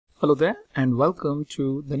Hello there and welcome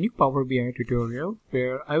to the new Power BI tutorial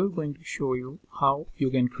where I will going to show you how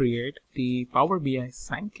you can create the Power BI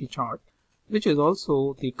Sankey chart, which is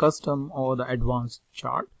also the custom or the advanced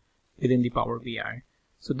chart within the Power BI.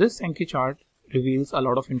 So this Sankey chart reveals a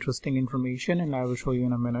lot of interesting information and I will show you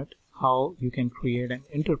in a minute how you can create and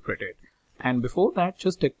interpret it. And before that,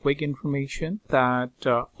 just a quick information that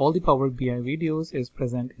all the Power BI videos is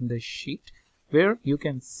present in this sheet, where you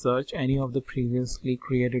can search any of the previously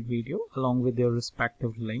created video along with their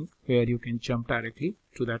respective link where you can jump directly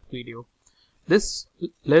to that video. This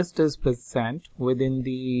list is present within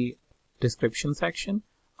the description section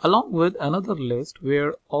along with another list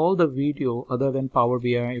where all the video other than Power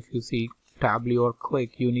BI, if you see Tableau or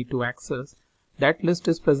Click, you need to access. That list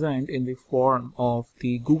is present in the form of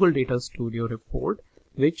the Google Data Studio report,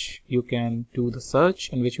 which you can do the search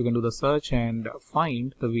and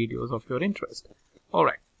find the videos of your interest.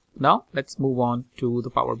 Alright, now let's move on to the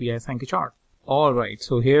Power BI Sankey chart. Alright,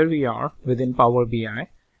 so here we are within Power BI,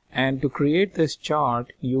 and to create this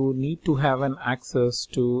chart you need to have an access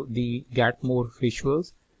to the Get More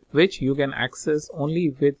visuals, which you can access only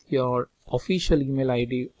with your official email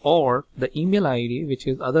ID or the email ID which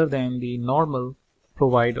is other than the normal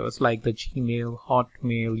providers like the Gmail,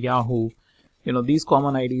 Hotmail, Yahoo. These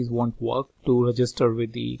common IDs won't work to register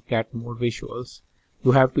with the Get More visuals.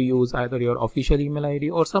 You have to use either your official email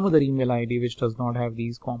ID or some other email ID which does not have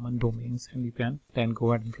these common domains, and you can then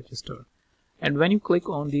go ahead and register. And when you click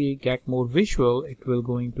on the Get More visual, it will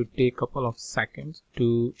going to take a couple of seconds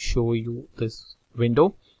to show you this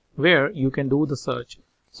window where you can do the search.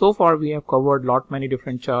 So far we have covered many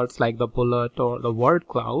different charts like the bullet or the word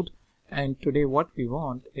cloud, and today what we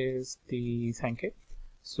want is the Sankey.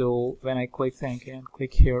 So when I click Sankey and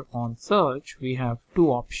click here on search, we have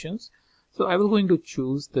two options. So I will going to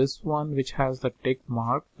choose this one which has the tick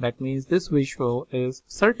mark. That means this visual is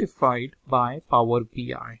certified by Power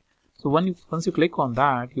BI. So once you click on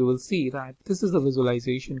that, you will see that this is the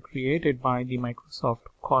visualization created by the Microsoft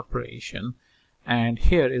Corporation. And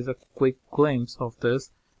here is a quick glimpse of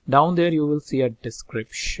this. Down there you will see a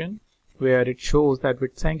description where it shows that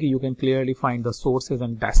with Sankey you can clearly find the sources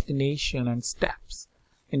and destination and steps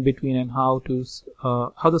in between and how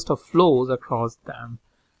the stuff flows across them.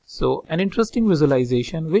 So an interesting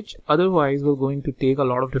visualization which otherwise will going to take a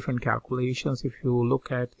lot of different calculations. If you look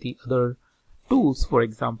at the other tools, for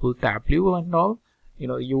example Tableau and all,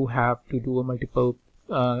 you have to do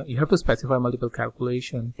you have to specify multiple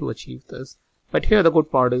calculation to achieve this. But here the good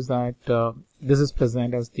part is that this is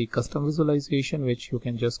present as the custom visualization which you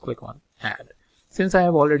can just click on add. Since I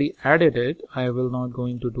have already added it, I will not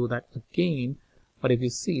going to do that again. But if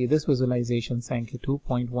you see this visualization Sankey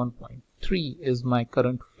 2.1.3 is my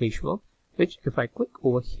current visual, which if I click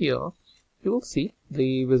over here, you will see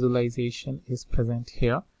the visualization is present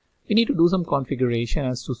here. We need to do some configuration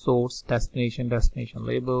as to source, destination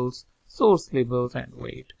labels, source labels, and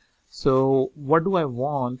weight. So what do I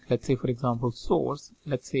want? Let's say for example source,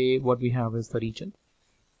 let's say what we have is the region.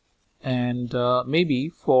 And maybe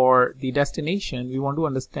for the destination, we want to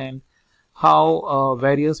understand how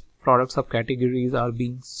various product subcategories are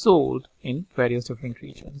being sold in various different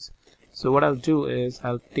regions. So what I'll do is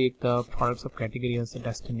I'll take the product subcategory as a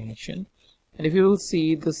destination, and if you will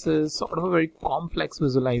see, this is sort of a very complex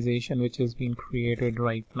visualization which is being created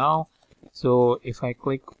right now. So if I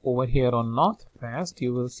click over here on Northwest,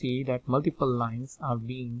 you will see that multiple lines are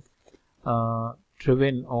being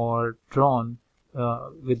driven or drawn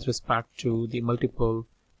with respect to the multiple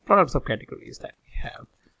product subcategories that we have.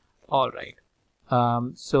 All right.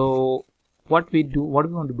 So what we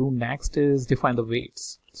want to do next is define the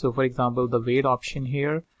weights. So for example, the weight option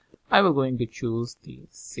here, I will going to choose the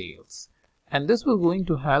sales, and this will going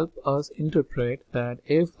to help us interpret that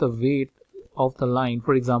if the weight of the line,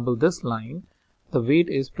 for example this line, the weight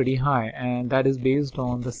is pretty high and that is based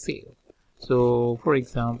on the sale. So for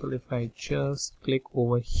example, if I just click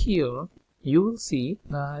over here, you will see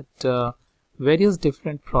that various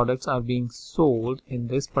different products are being sold in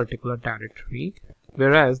this particular territory,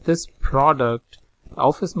 whereas this product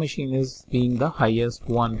office machine is being the highest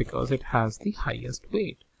one because it has the highest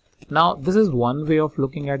weight. Now this is one way of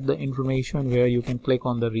looking at the information where you can click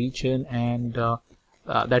on the region and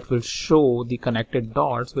that will show the connected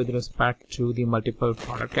dots with respect to the multiple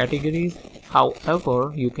product categories.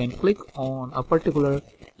 However, you can click on a particular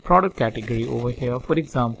product category over here. For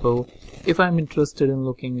example, if I'm interested in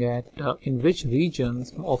looking at in which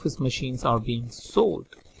regions office machines are being sold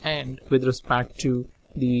and with respect to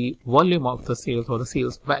the volume of the sales or the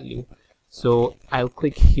sales value, so I'll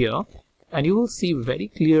click here And you will see very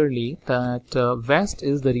clearly that west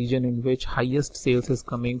is the region in which highest sales is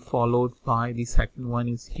coming, followed by the second one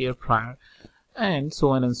is here prior, and so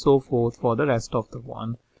on and so forth for the rest of the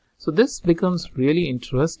one. So this becomes really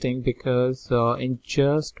interesting because in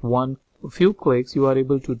just few clicks you are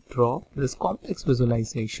able to draw this complex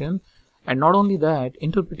visualization. And not only that,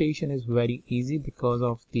 interpretation is very easy because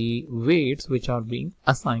of the weights which are being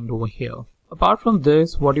assigned over here. Apart from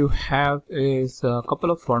this, what you have is a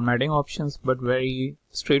couple of formatting options, but very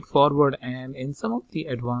straightforward and in some of the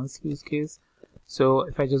advanced use case. So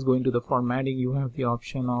if I just go into the formatting, you have the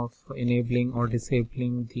option of enabling or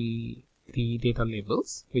disabling the data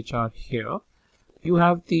labels, which are here. You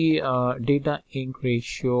have the data ink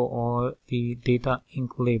ratio or the data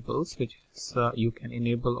ink labels, which is you can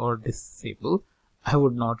enable or disable. I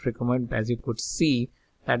would not recommend, as you could see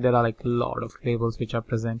that there are like a lot of labels which are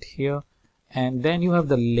present here. And then you have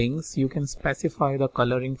the links. You can specify the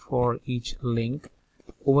coloring for each link.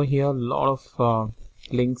 Over here, a lot of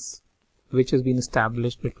links which has been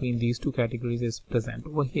established between these two categories is present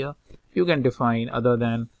over here. You can define other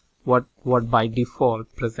than what by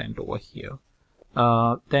default present over here.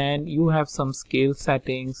 Then you have some scale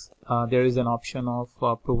settings. There is an option of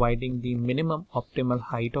providing the minimum optimal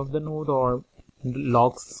height of the node or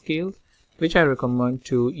log scale, which I recommend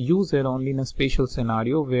to use it only in a spatial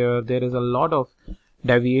scenario where there is a lot of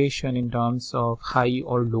deviation in terms of high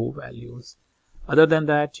or low values. Other than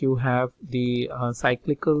that, you have the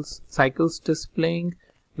cycles displaying,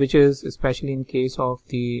 which is especially in case of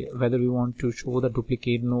whether we want to show the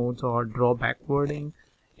duplicate nodes or draw backwarding.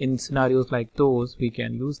 In scenarios like those, we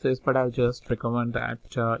can use this, but I'll just recommend that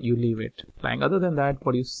you leave it blank. Other than that,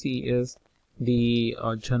 what you see is the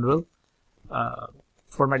general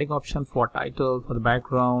formatting option for title, for the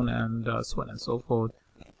background, and so on and so forth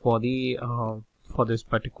for this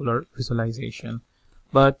particular visualization.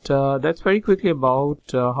 But that's very quickly about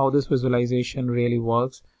how this visualization really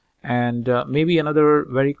works. And maybe another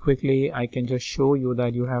very quickly, I can just show you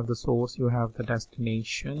that you have the source, you have the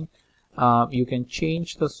destination. You can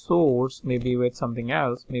change the source maybe with something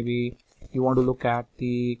else. Maybe you want to look at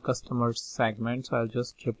the customer segment, so I'll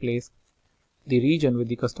just replace the region with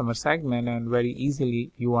the customer segment, and very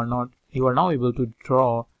easily you are now able to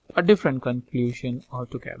draw a different conclusion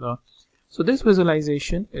altogether. So this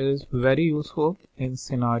visualization is very useful in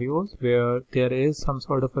scenarios where there is some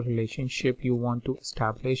sort of a relationship you want to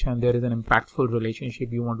establish, and there is an impactful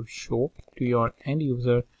relationship you want to show to your end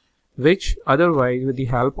user, which otherwise with the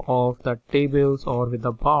help of the tables or with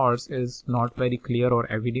the bars is not very clear or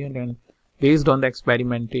evident. And based on the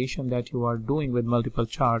experimentation that you are doing with multiple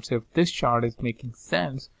charts, if this chart is making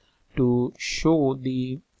sense to show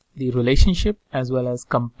the relationship as well as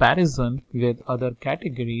comparison with other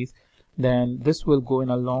categories, then this will go in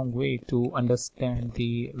a long way to understand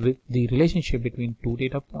the relationship between two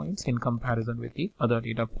data points in comparison with the other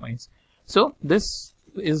data points. So this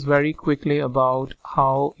is very quickly about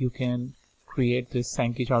how you can create this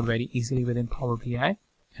Sankey chart very easily within Power BI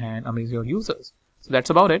and amaze your users. So that's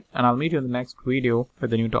about it, and I'll meet you in the next video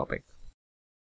with a new topic.